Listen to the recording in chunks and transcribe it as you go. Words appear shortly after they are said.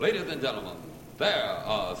Ladies and gentlemen, there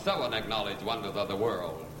are 7 acknowledged wonders of the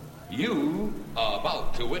world. You are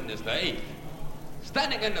about to witness the 8th.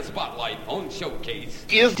 Standing in the spotlight on Showcase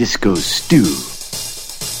is Disco Stu.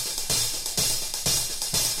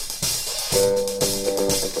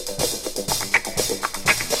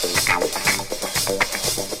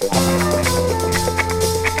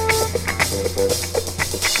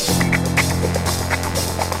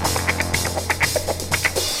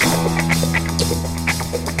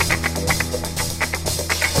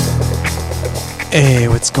 Hey,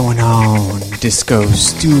 what's going on? Disco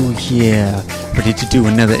Stu here, ready to do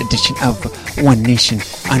another edition of One Nation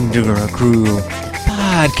Under a Groove,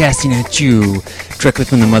 podcasting at you directly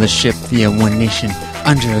from the mothership via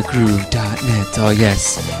OneNationUnderAGroove.net. Oh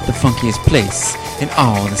yes, the funkiest place in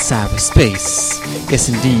all the cyberspace. Yes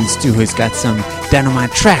indeed, Stu has got some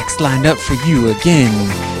dynamite tracks lined up for you again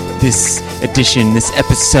this edition, this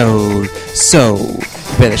episode. So you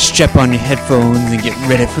better strap on your headphones and get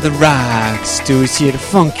ready for the ride. Stu is here to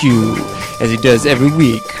funk you, as he does every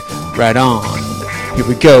week. Right on. Here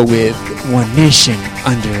we go with One Nation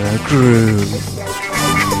Under a Groove.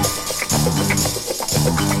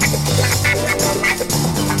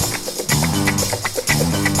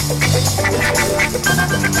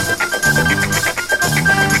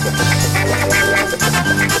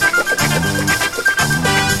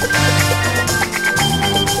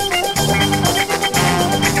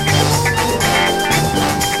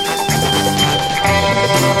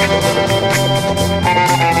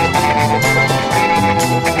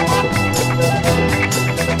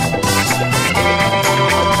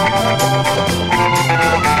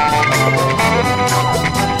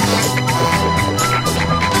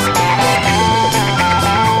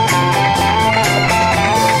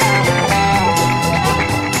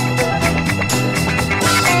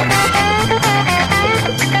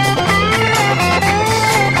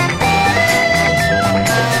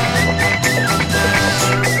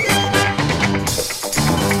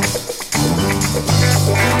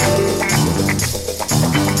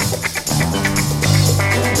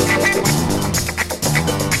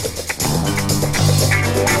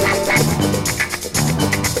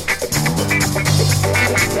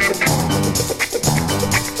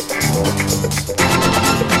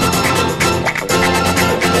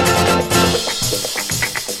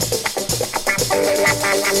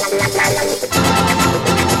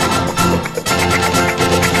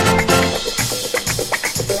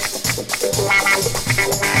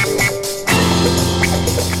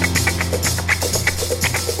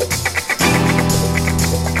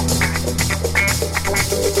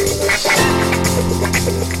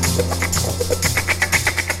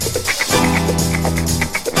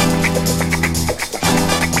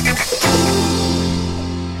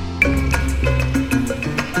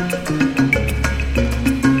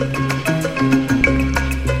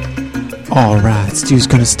 Alright, Stu's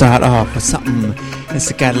gonna start off with something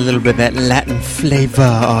that's got a little bit of that Latin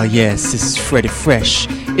flavor. Oh yes, this is Freddy Fresh.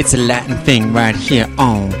 It's a Latin thing right here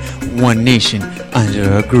on One Nation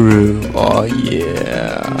Under a Groove. Oh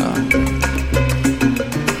yeah.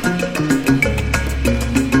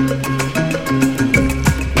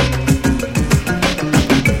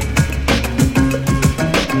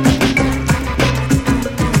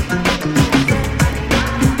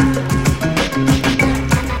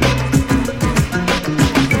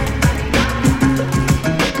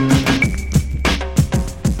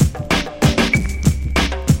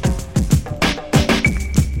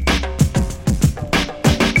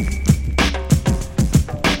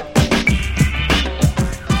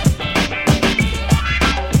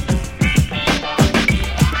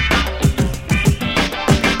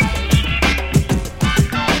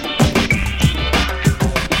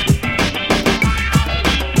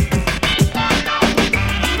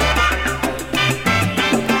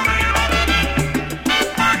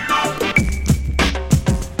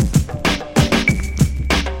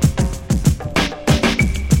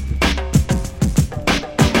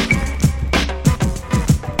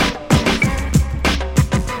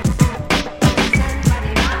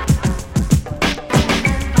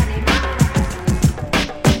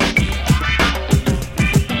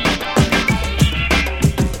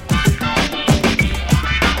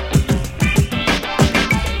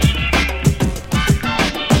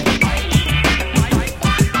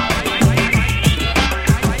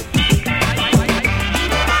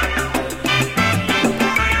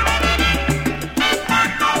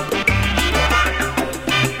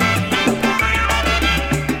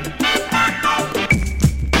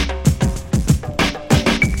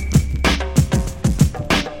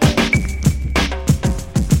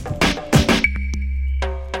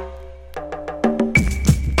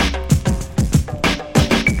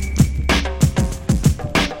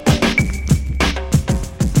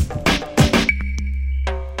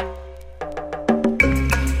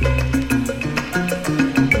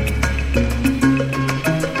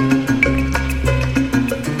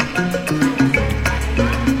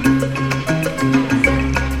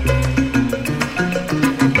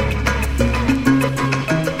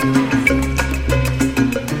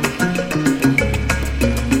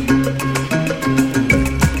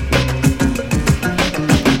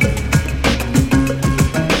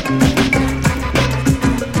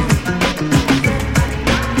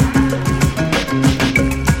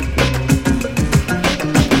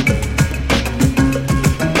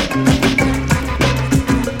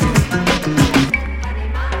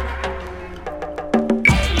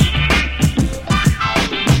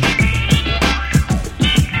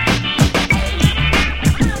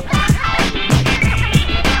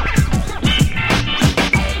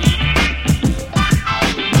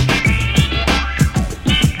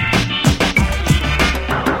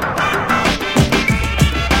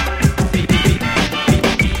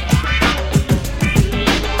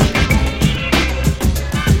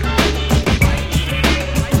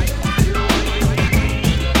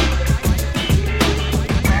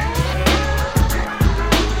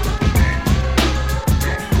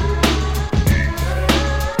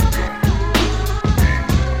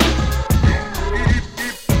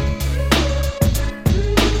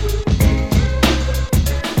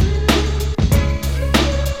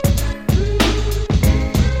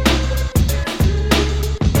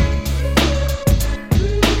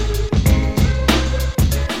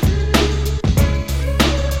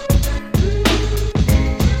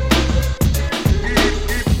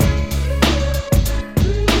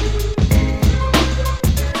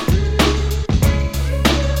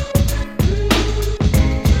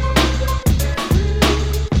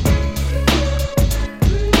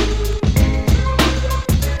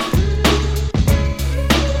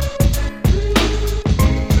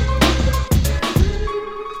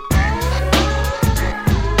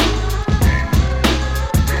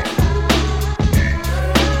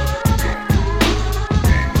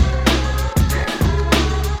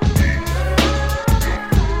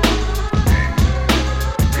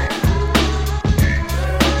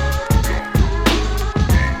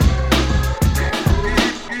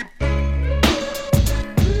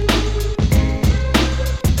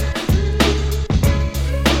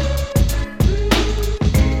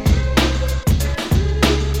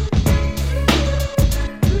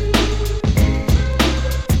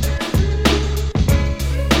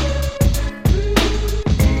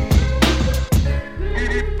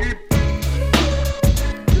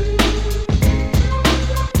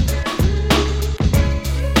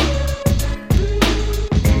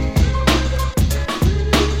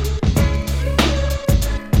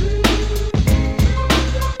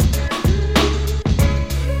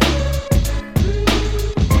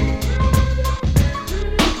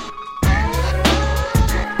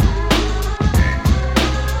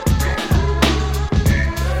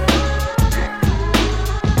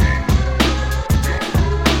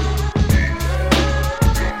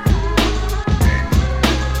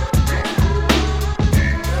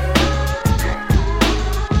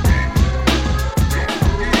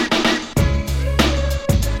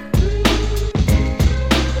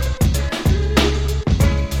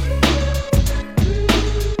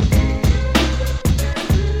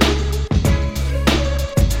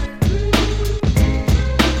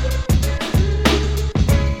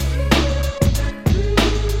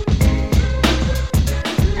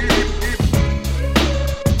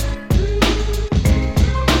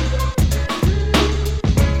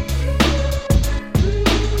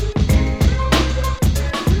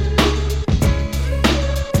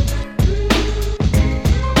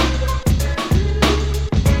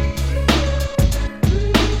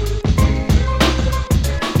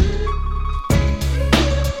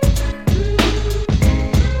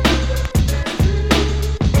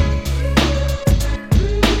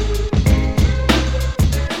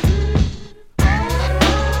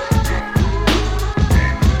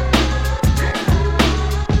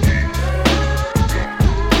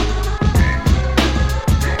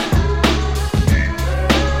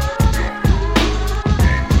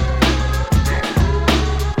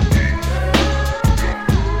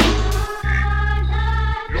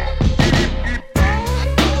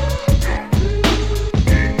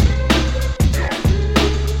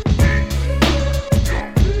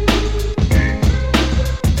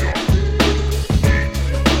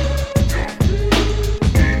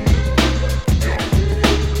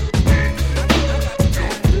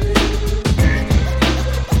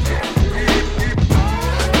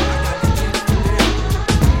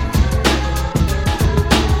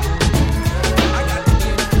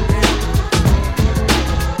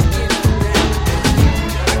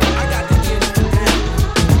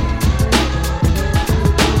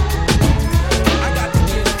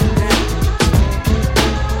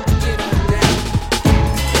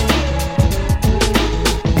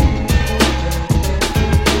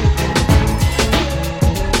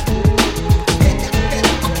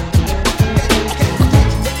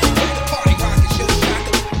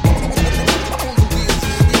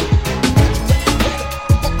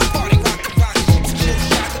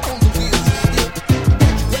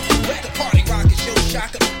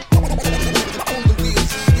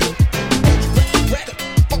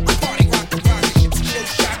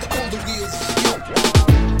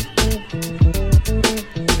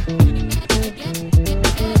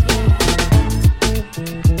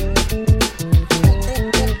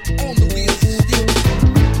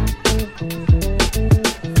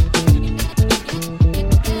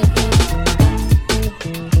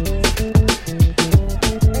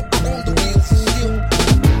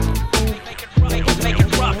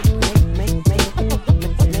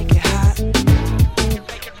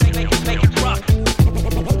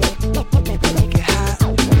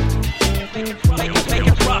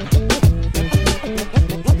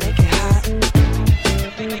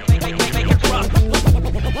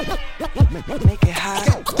 make it hot.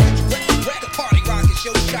 Party rock is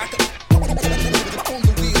your shocker. On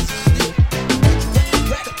the wheels.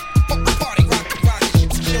 Party rock is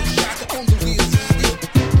your shocker. On the wheels.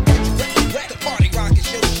 Party rock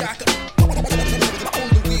is your shocker. On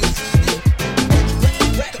the wheels.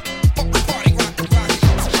 Party rock is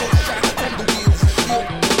your shocker. On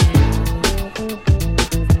the wheels.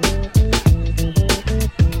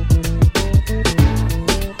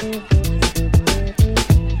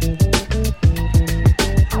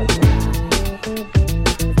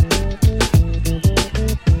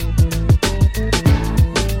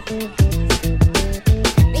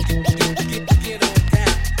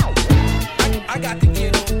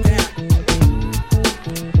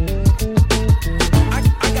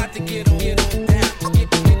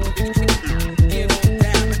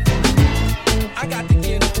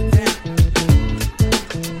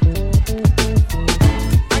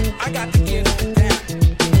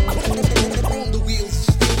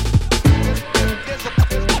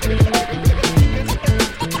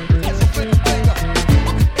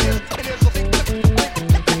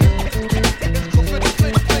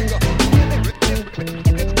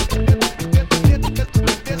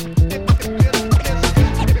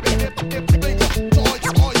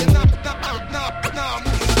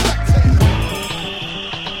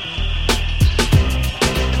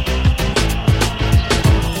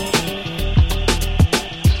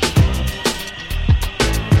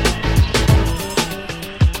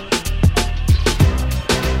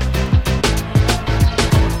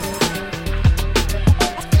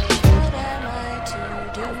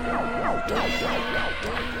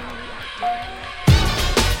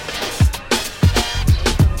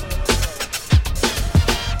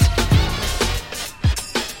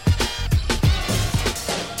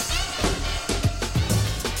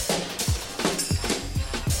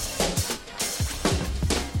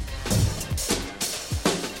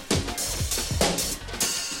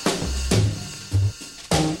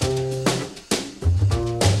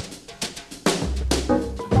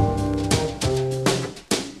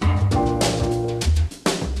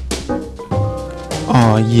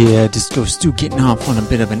 Oh yeah, Disco Stu getting off on a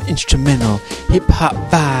bit of an instrumental hip-hop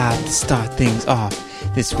vibe to start things off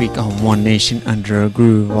this week on One Nation Under a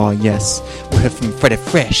Groove. Oh yes, we heard from Freddy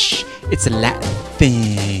Fresh, It's a Latin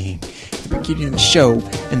Thing, at the beginning of the show,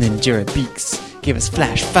 and then Jerry Beeks gave us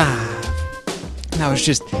Flash 5. That was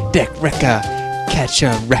just Deck Wrecka, Catch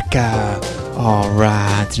a Wrecka.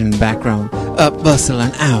 Alright, in the background, Up Bustle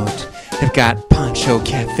Out. They've got Poncho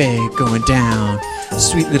Cafe going down.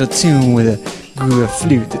 Sweet little tune with a groove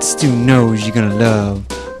flute that Stu knows you're gonna love.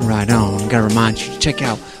 Right on. Gotta remind you to check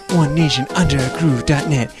out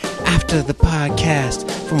OneNationUnderAGroove.net after the podcast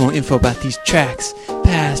for more info about these tracks,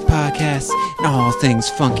 past podcasts, and all things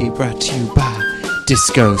funky brought to you by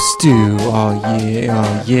Disco Stu. Oh yeah,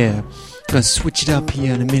 oh yeah. Gonna switch it up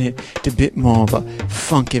here in a minute to a bit more of a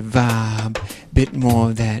funky vibe, bit more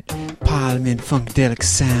of that Parliament funkadelic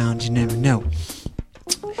sound, you never know.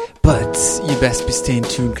 But you best be staying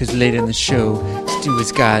tuned, because later in the show, Stu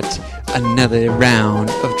has got another round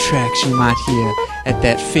of tracks you might hear at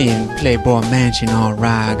that famed Playboy Mansion.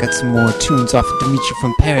 Alright, got some more tunes off of Dimitri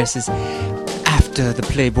from Paris's After the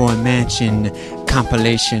Playboy Mansion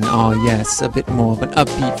compilation. Oh yes, a bit more of an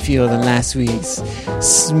upbeat feel than last week's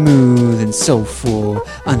smooth and soulful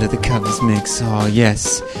Under the Covers mix. Oh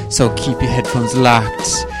yes, so keep your headphones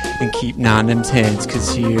locked and keep nodding them heads,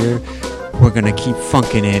 because here we're gonna keep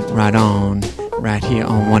funking it right on, right here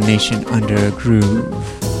on One Nation Under a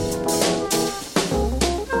Groove.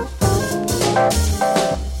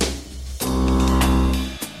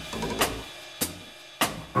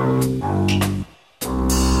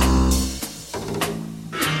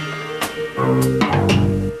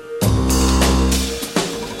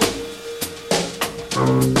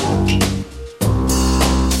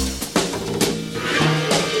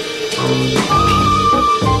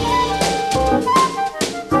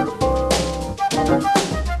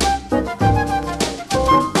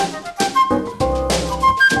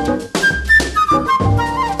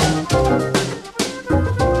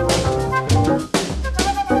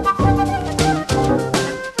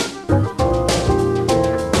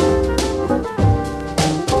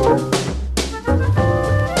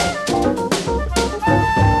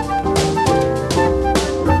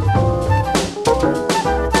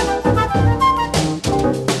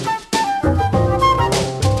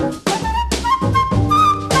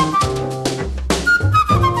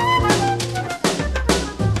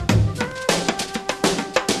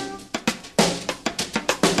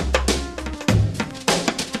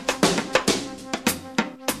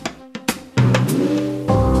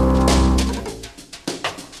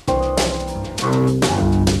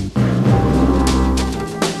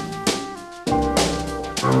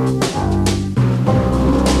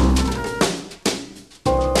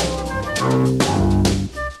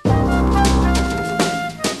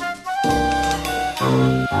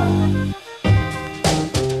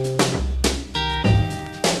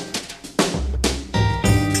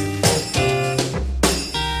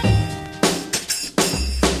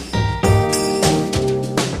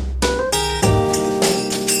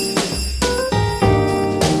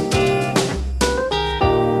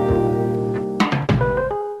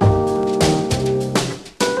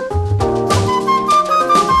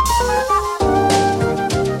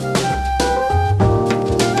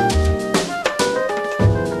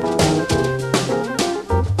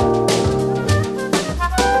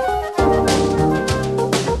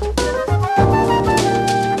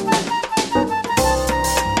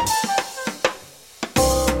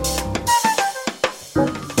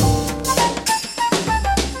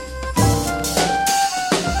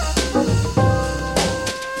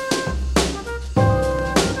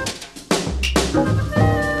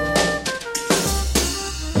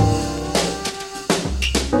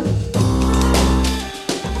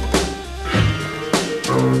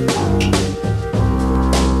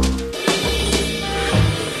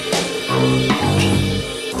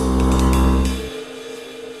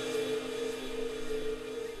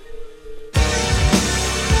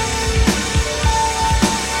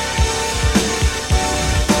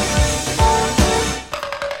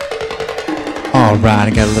 Alright,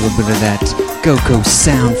 I got a little bit of that go-go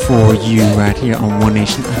sound for you right here on One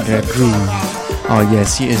Nation Under a Groove. Oh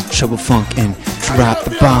yes, here is Trouble Funk and Drop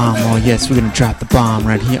the Bomb. Oh yes, we're gonna drop the bomb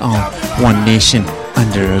right here on One Nation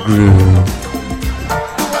Under a Groove.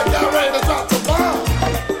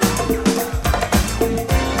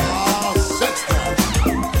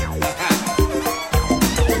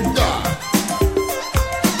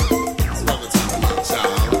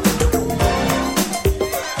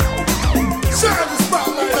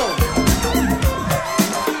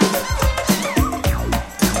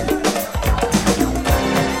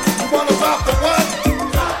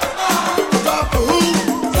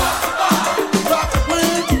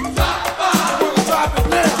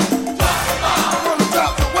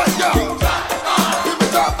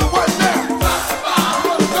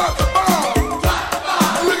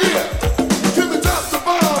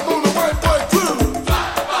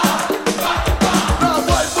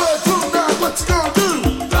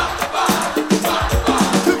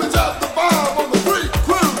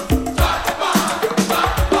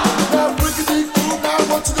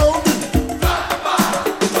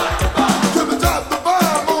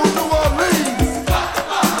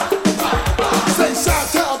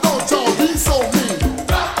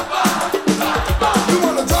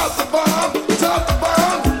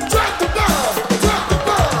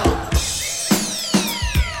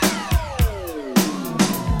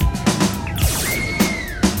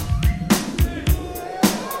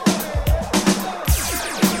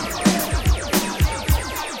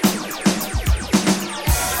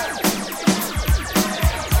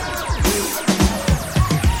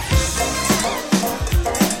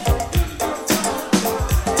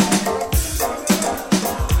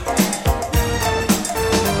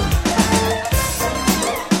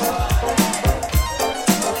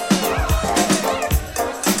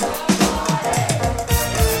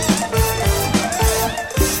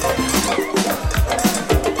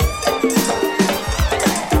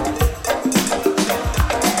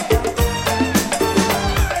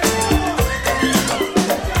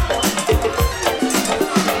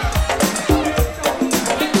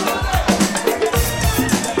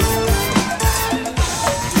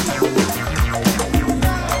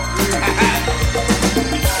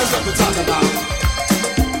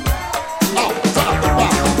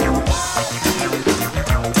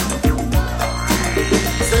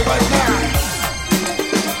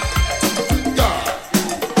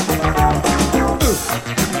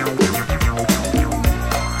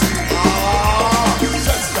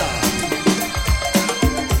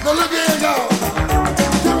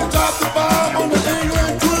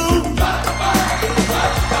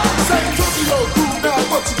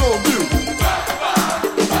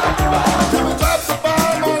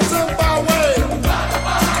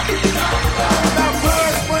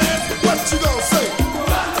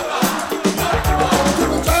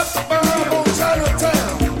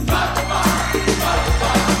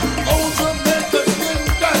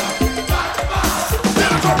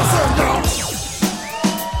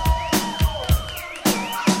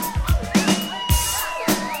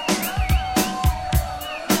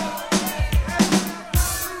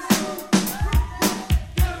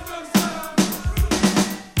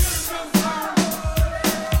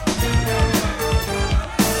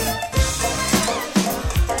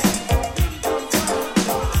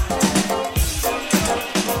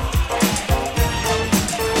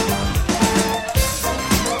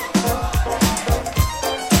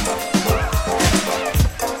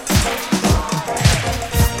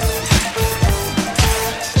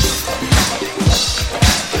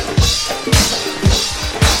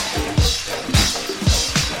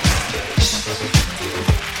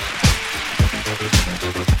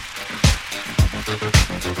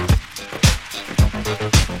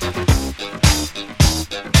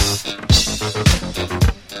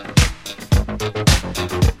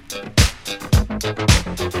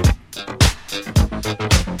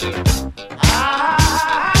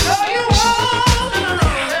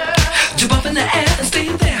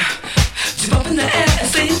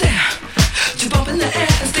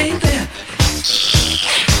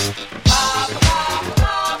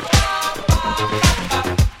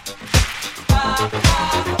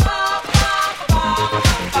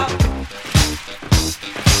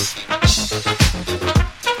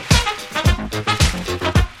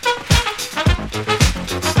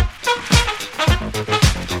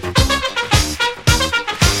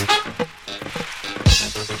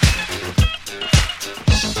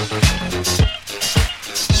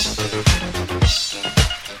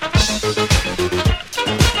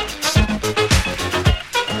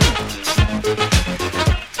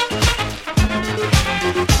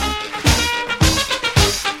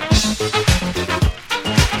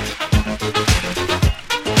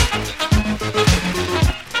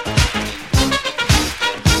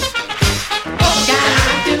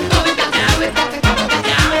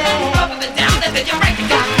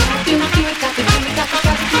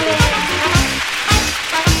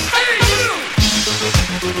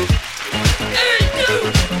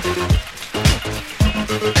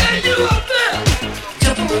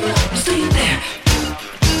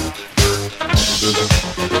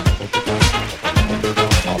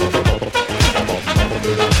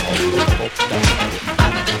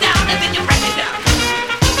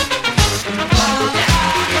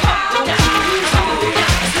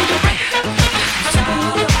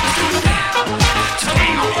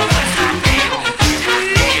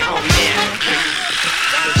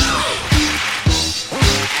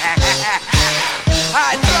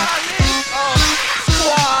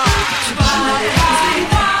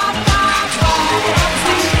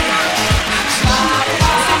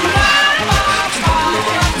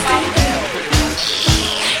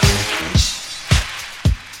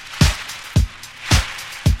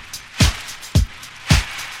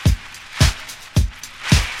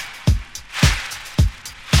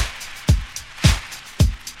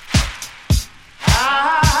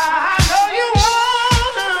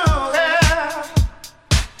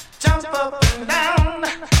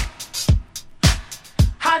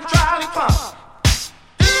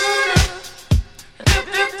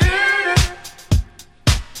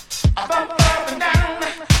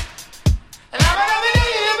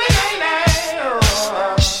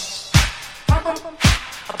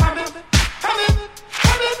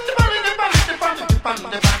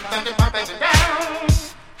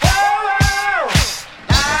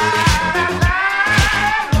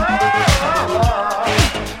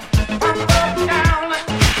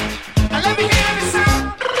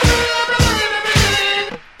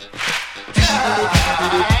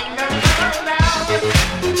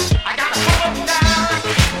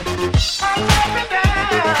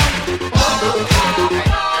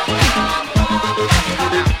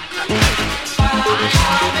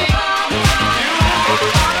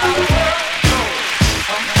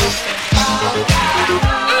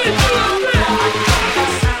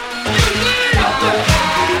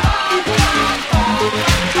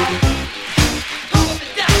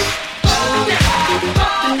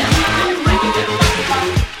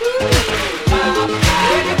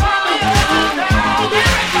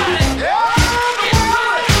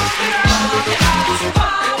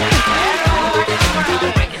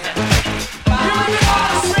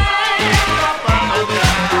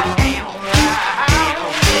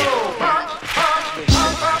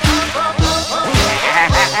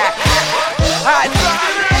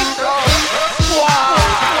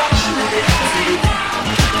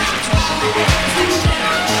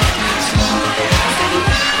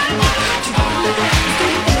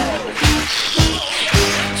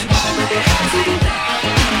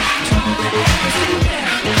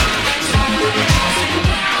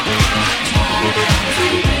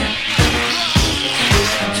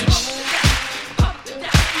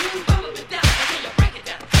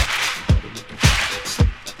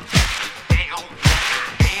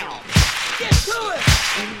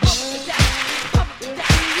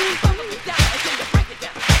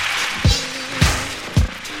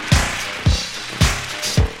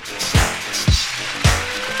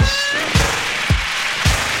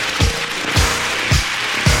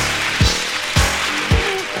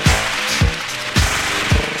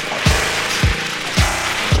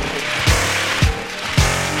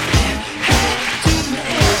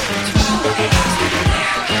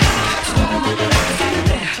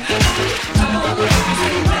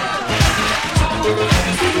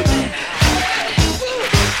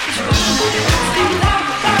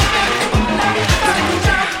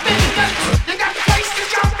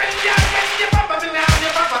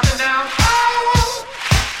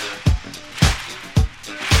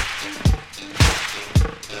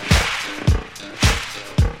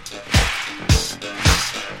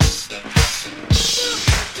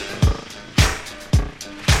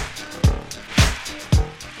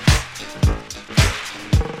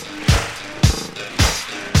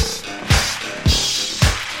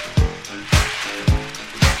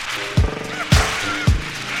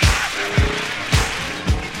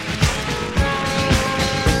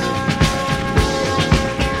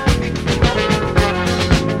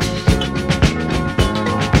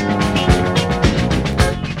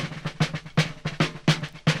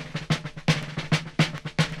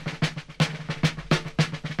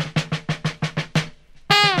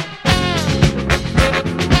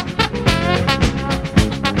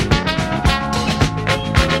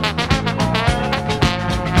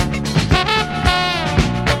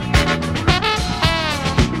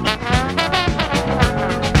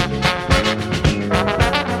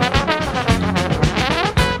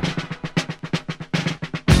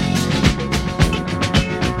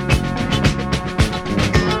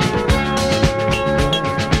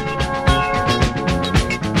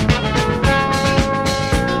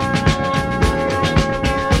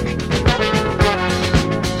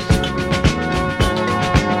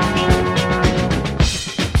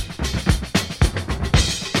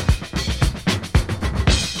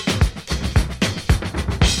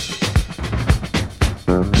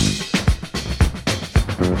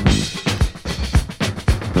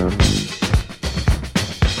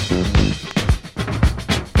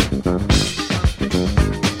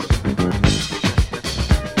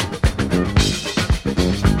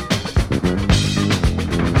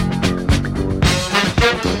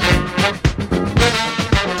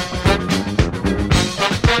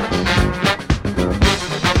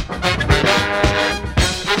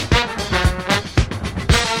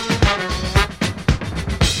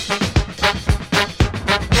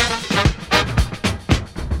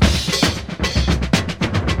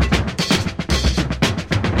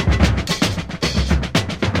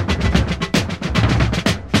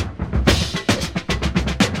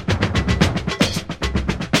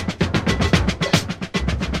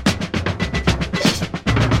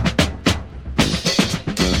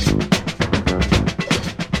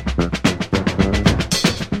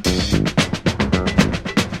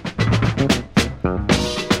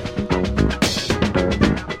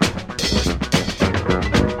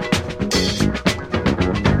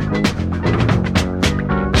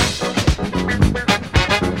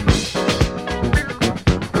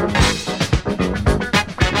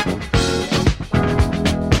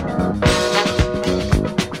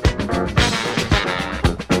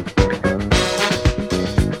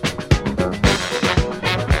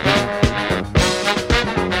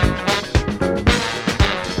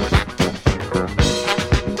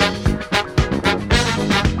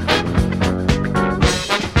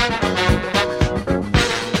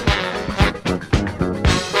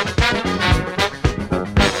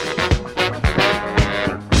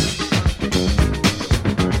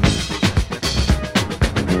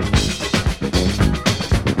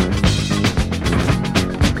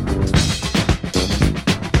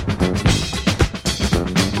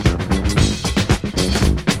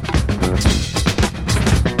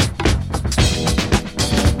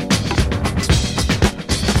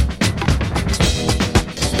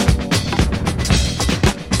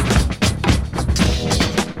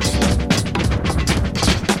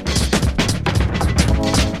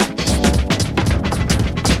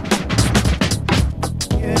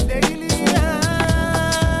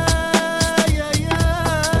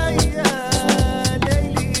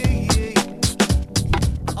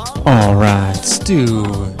 Stu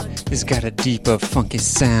has got a deeper, funky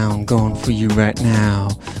sound going for you right now.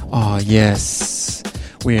 Oh, yes.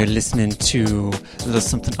 We're listening to a little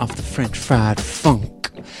something off the French Fried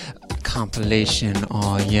Funk compilation.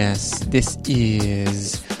 Oh, yes. This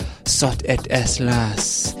is Saut Et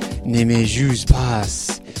Atlas, Me Jugez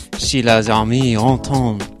Pas, Je Laime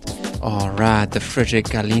Autant. Alright, the Frederic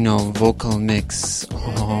Galliano Vocal mix.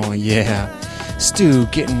 Oh, yeah. Stu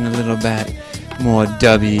getting a little bit more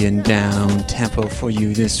dubby and down tempo for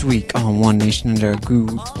you this week on One Nation Under a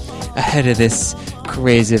Groove. Ahead of this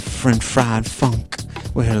crazy French Fried Funk,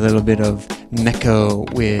 we had a little bit of Meco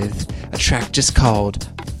with a track just called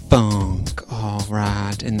Funk.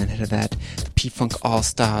 Alright, and then ahead of that, the P-Funk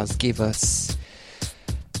All-Stars gave us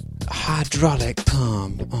Hydraulic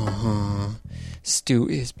Pump. Stu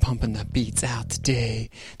is pumping the beats out today.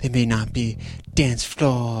 They may not be dance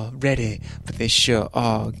floor ready, but they sure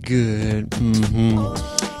are good. And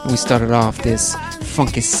we started off this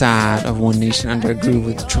funky side of One Nation Under a Groove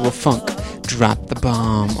with Triple Funk, Drop the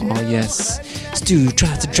Bomb. Oh yes, Stu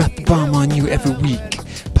tries to drop the bomb on you every week,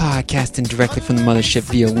 podcasting directly from the mothership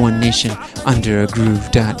via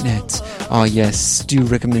onenationunderagroove.net. Oh yes, Stu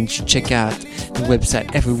recommends you check out the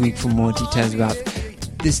website every week for more details about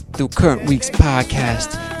the current week's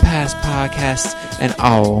podcast, past podcasts, and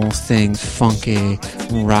all things funky.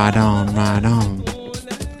 Right on, right on.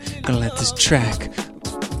 Gonna let this track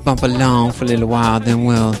bump along for a little while, then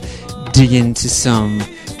we'll dig into some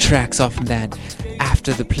tracks off of that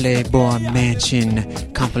After the Playboy Mansion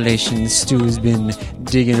compilation Stu has been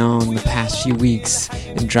digging on the past few weeks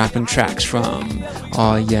and dropping tracks from.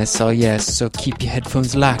 Oh yes, so keep your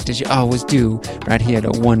headphones locked as you always do right here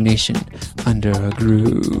at One Nation Under a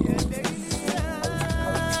Groove.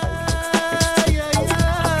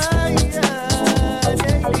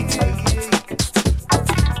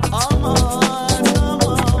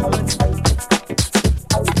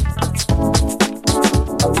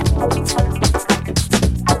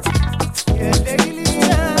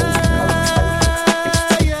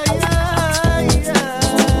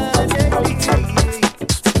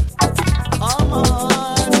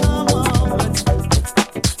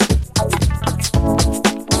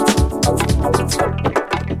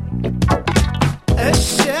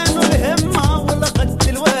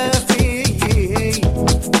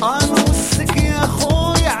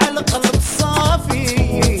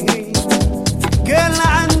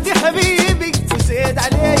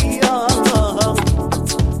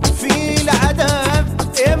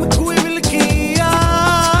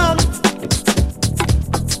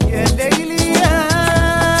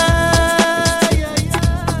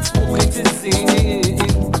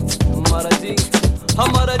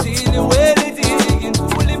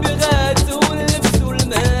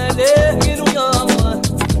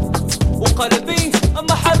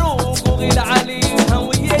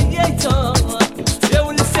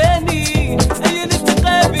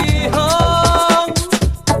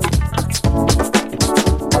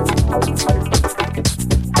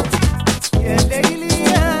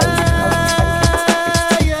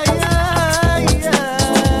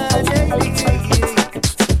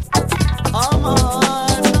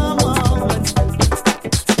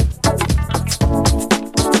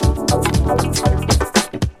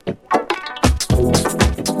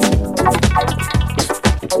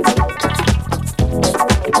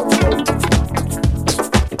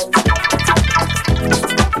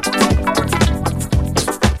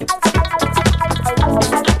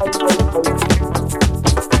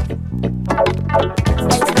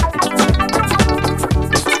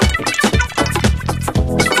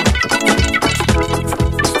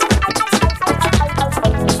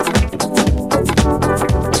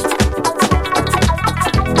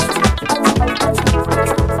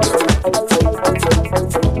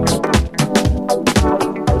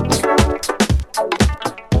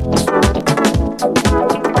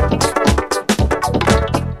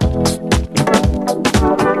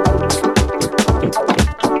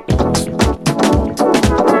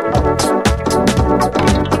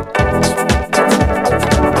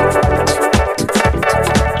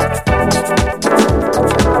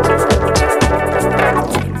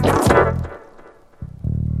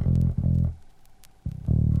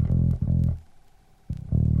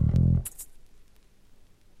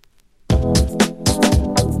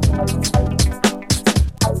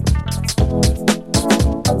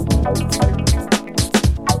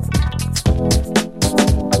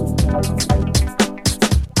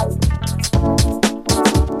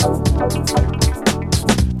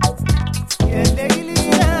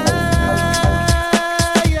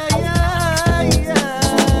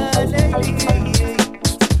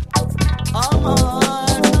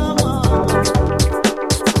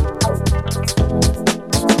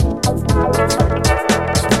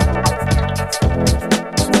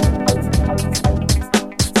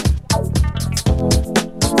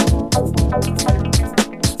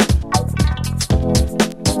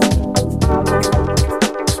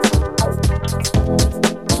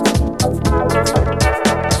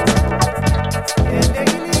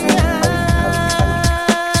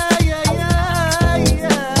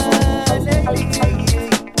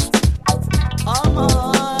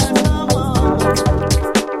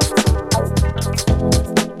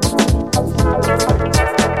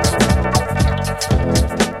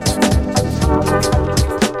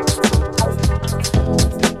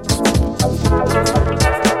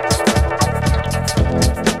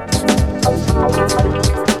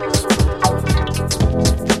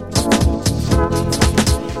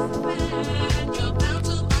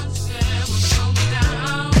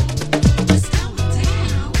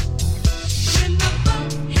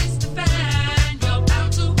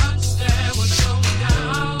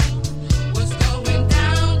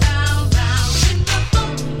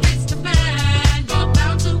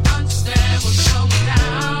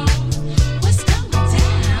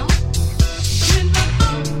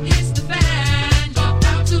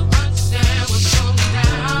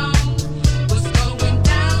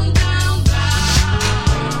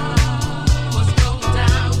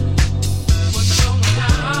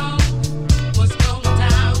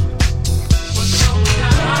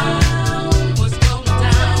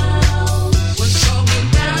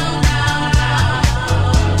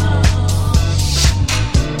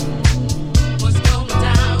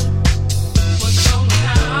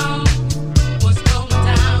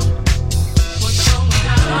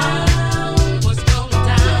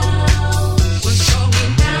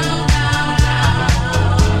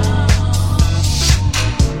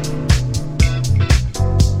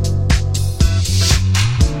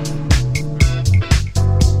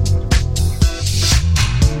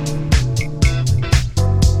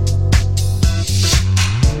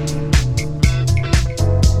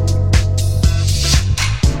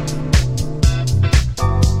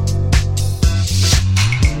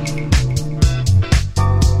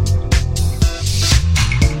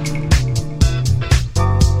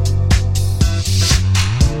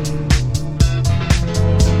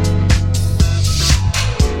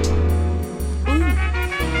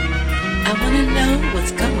 wanna know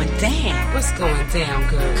what's going down. What's going down,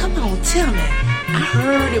 girl? Come on, tell me. I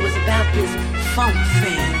heard it was about this funk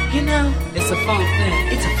thing, you know? It's a funk thing.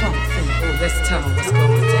 It's a funk thing. Oh, let's tell them what's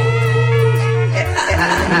going down.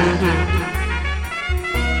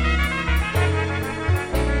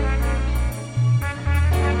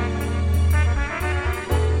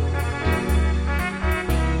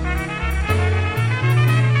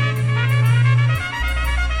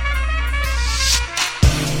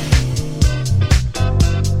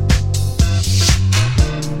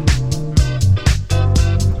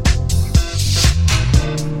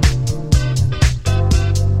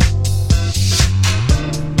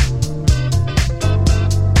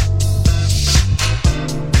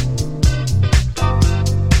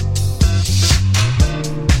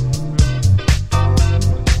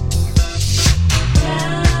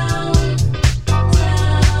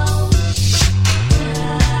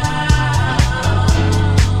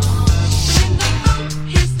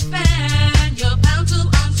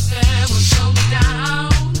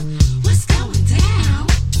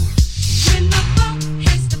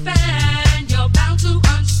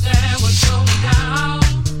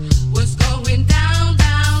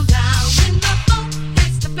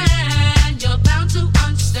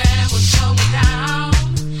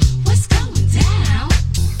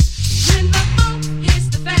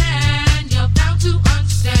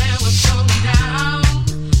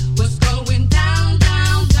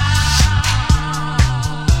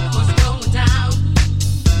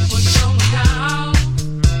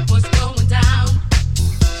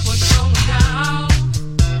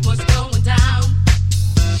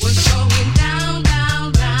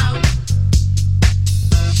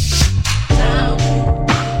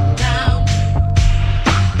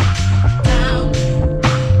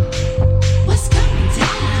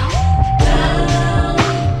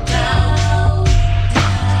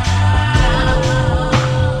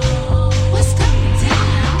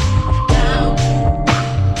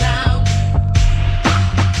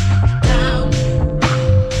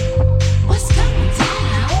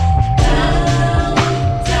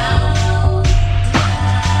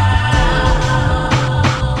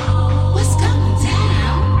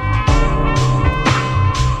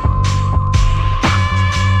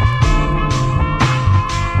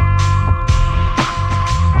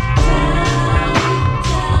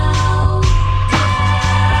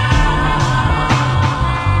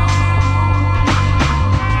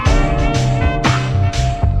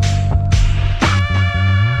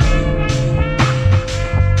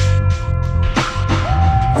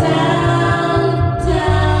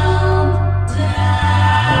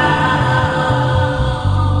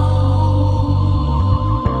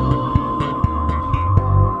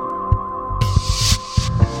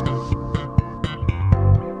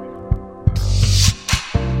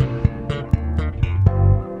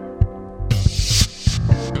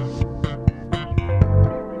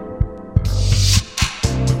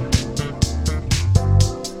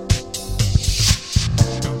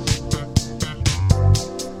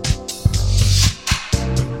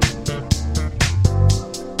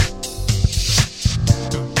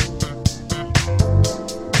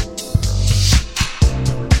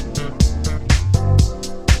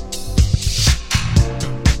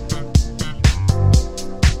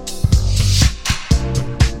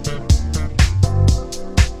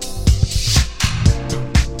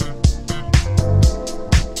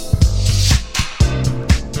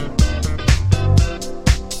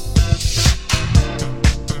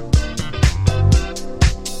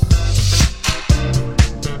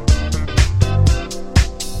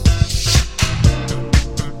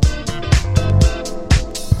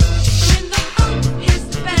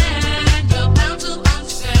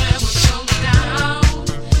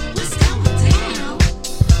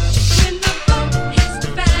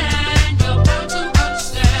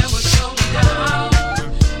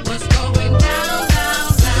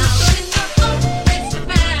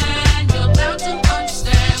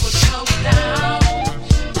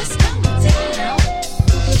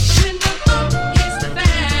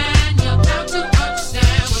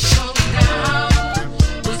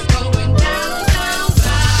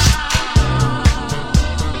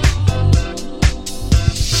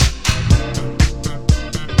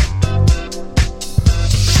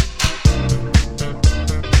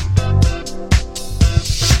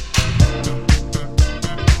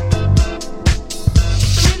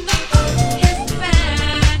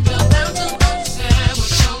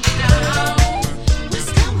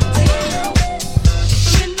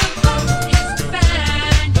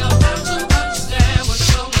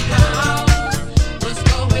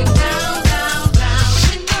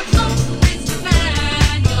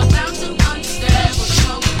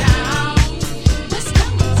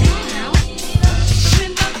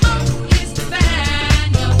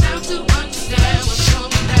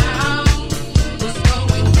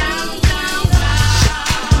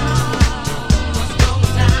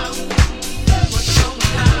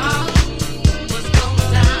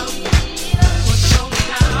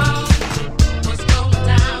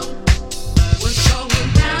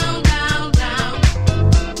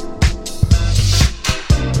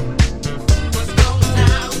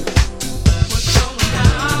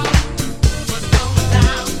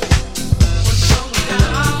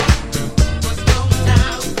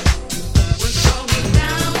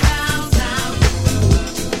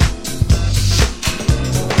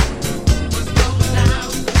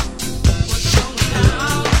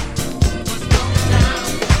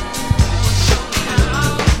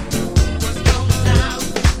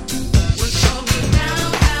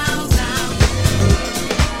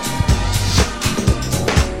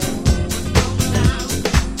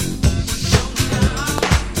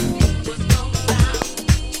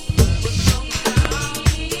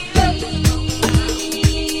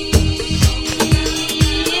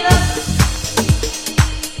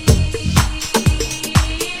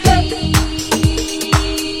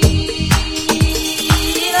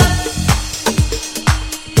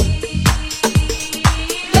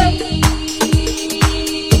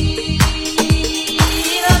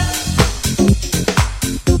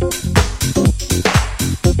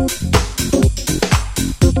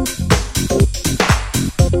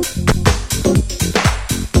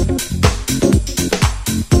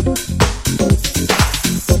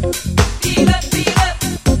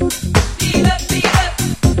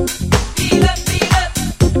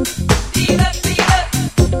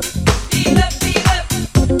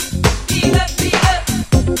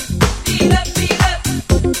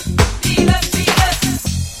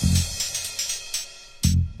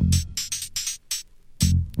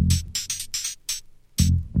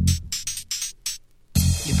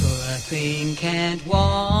 thing can't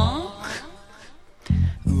walk,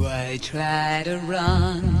 why try to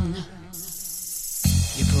run?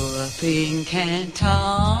 Your poor thing can't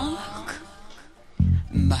talk,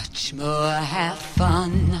 much more have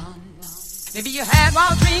fun. Maybe you had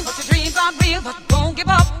wild dreams, but your dreams aren't real. But don't give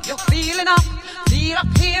up, you're feeling up. Feel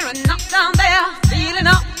up here and not down there. Feeling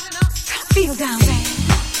up, feel down there.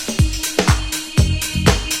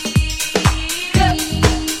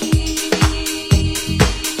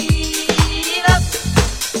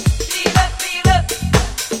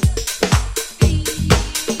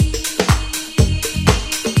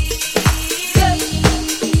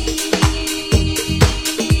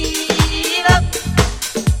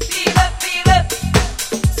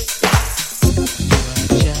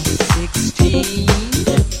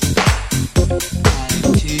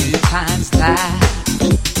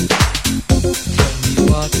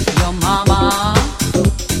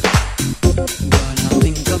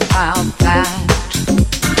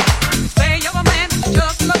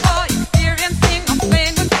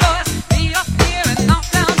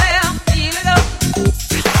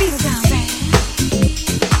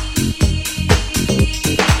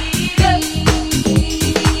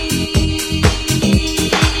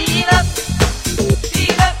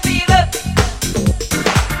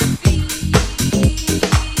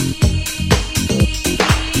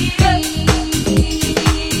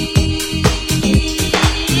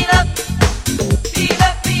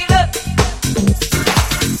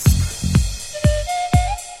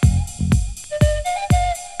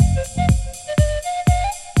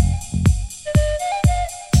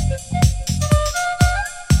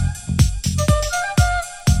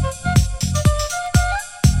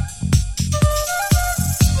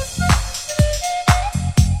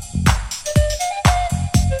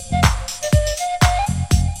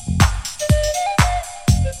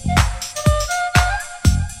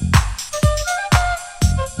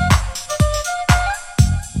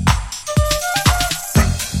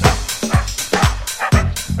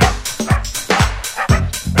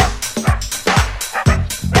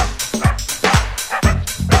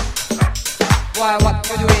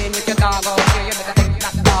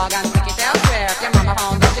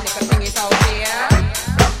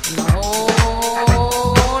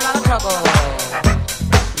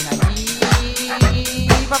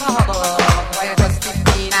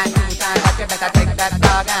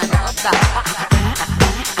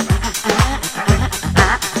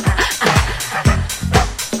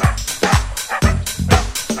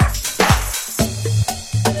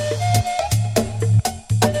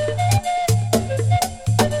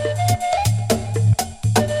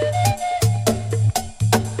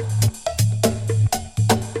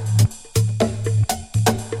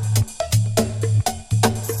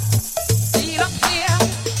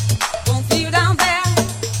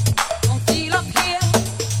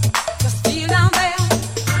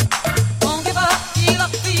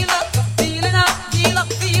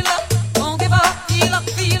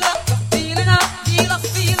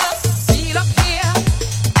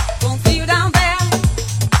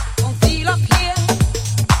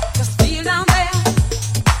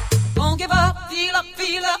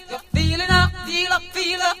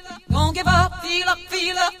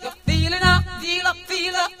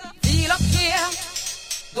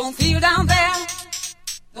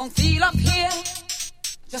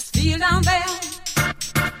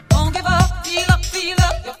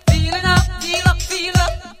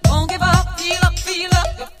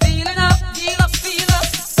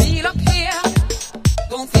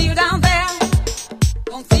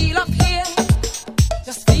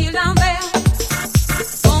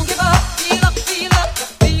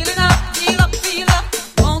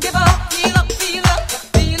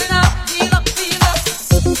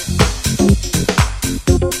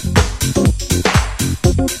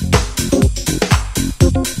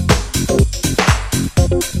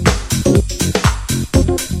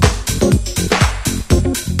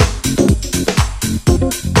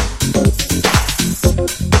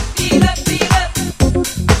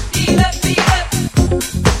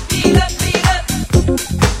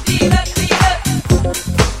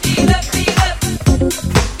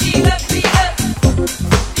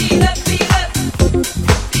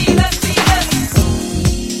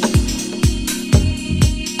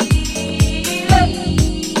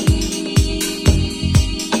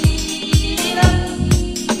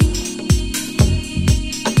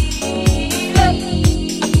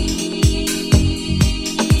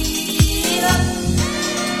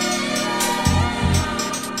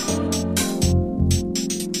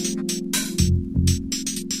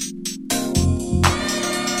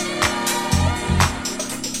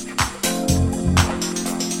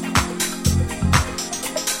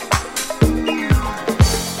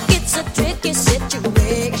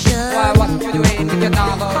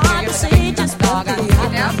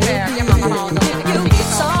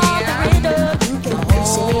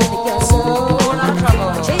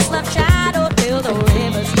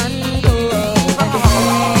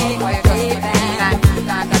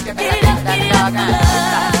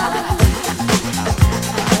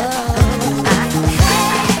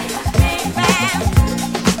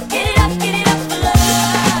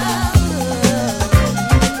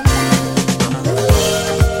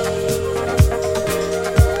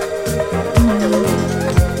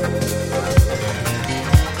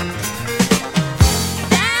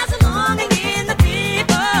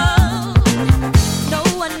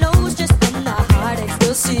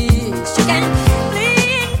 You can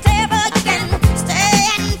clean table, you can stay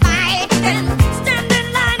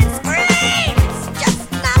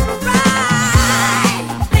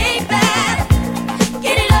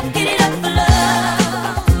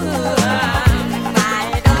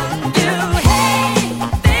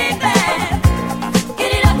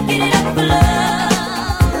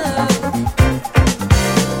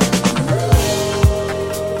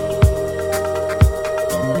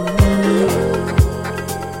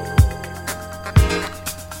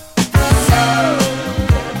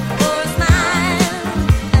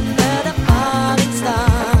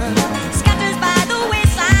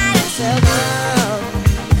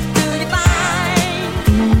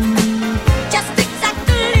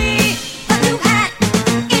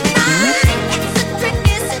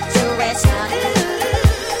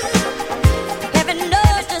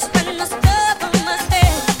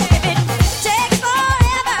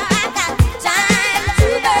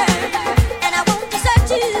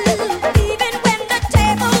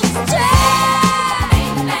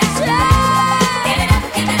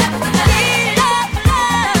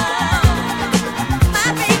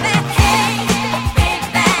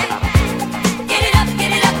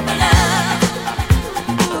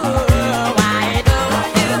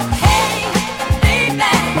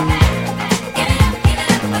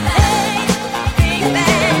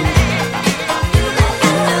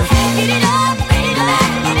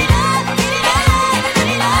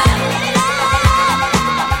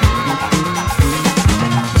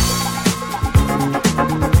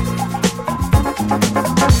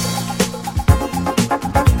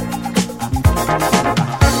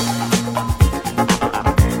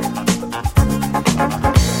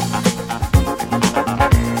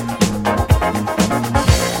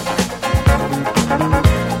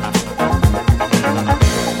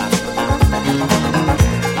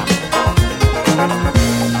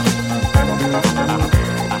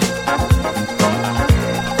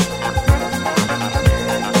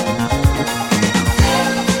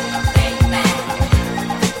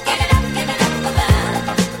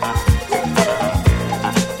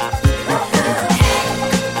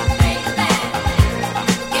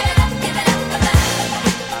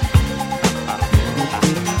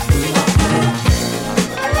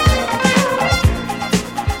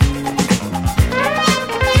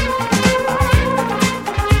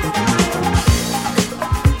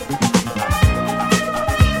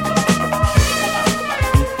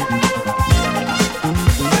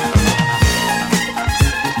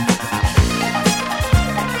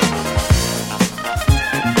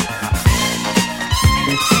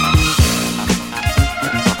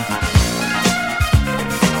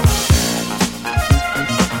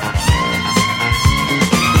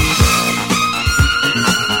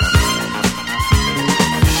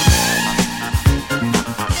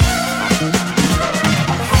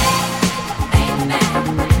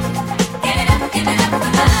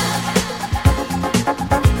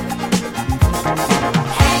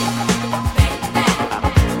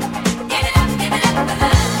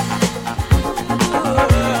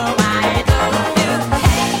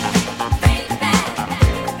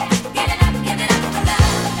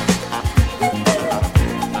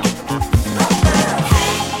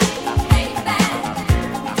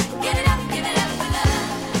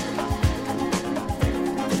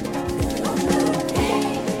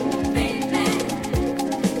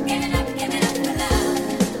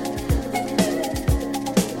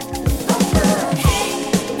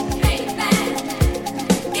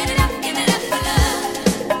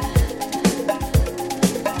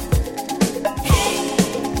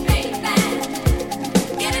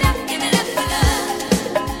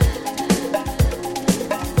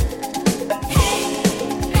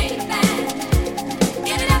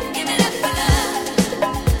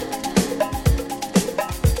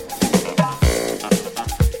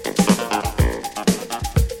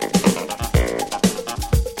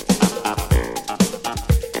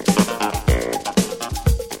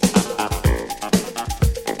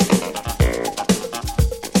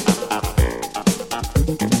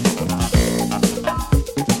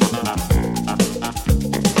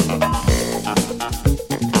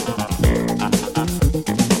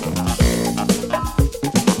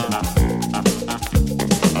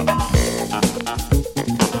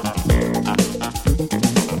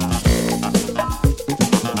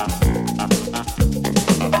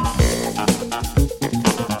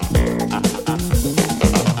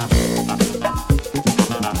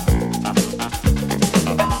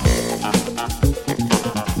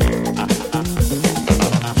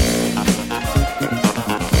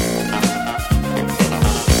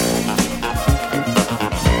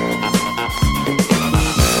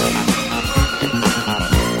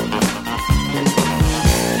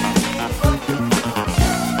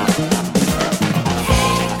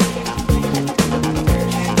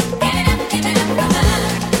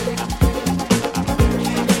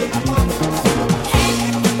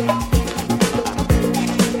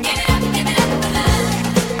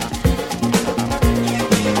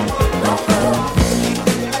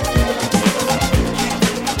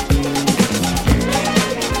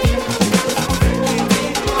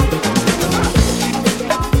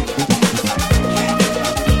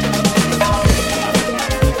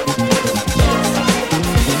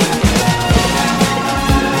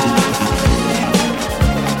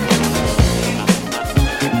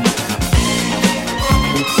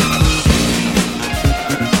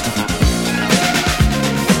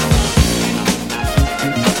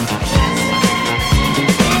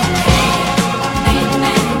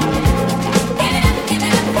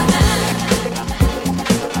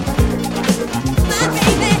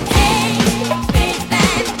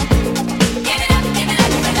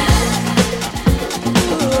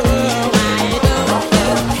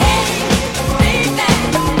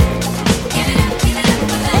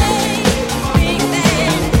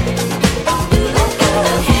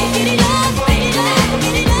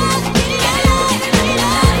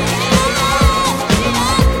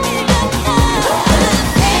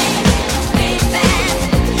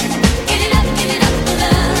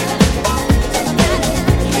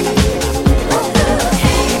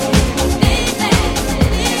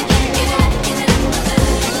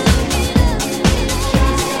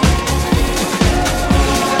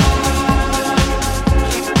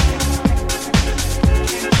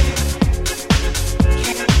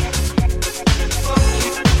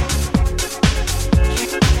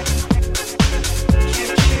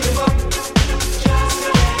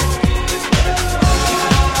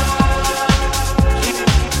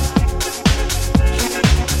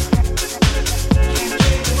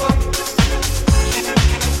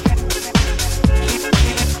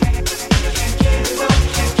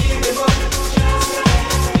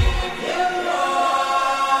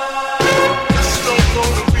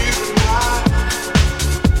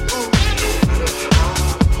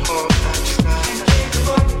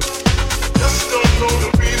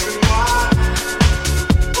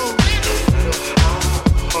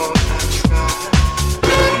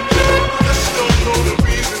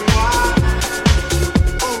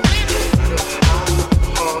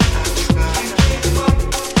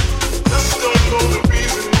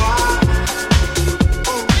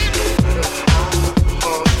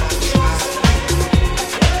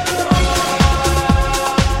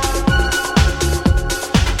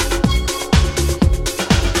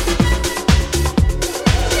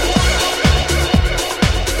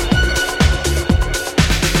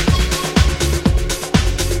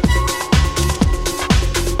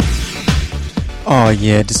Oh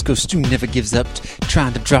yeah, Disco Stu never gives up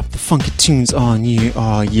trying to drop the funky tunes on you.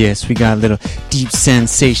 Oh yes, we got a little deep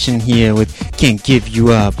sensation here with Can't Give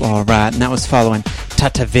You Up. Alright, and that was following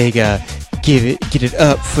Tata Vega, Get It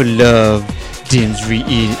Up for Love. Dim's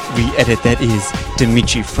re-edit, that is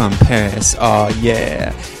Dimitri from Paris. Oh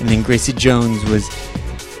yeah. And then Gracie Jones was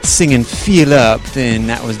singing Feel Up, then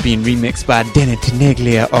that was being remixed by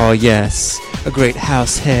Tenaglia. Oh yes, a great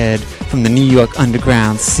house head from the New York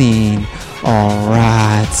underground scene.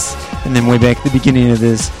 Alright, and then way back at the beginning of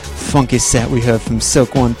this funky set we heard from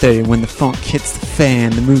Silk 130, When the Funk Hits the Fan,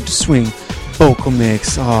 the Mood to Swing vocal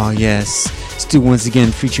mix. Oh yes, Stu once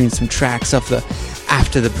again featuring some tracks off the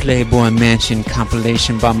After the Playboy Mansion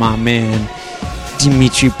compilation by my man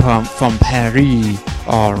Dimitri from Paris.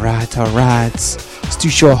 Alright, Stu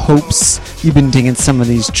sure hopes you've been digging some of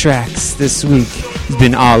these tracks this week. He's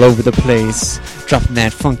been all over the place, dropping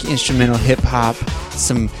that funky instrumental hip-hop,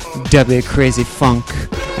 some doubly crazy funk,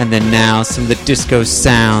 and then now some of the disco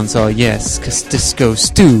sounds. Oh yes, cause Disco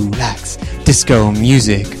Stu likes disco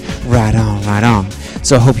music. Right on.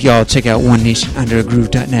 So I hope y'all check out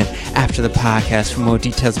OneNationUnderAGroove.net after the podcast for more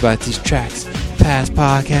details about these tracks, past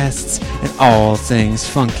podcasts, and all things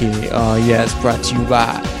funky. Oh yes, brought to you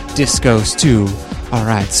by Disco Stu.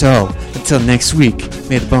 Alright, so until next week,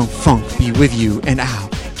 may the bunk funk be with you, and I'll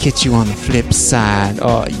catch you on the flip side.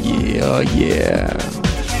 Oh yeah.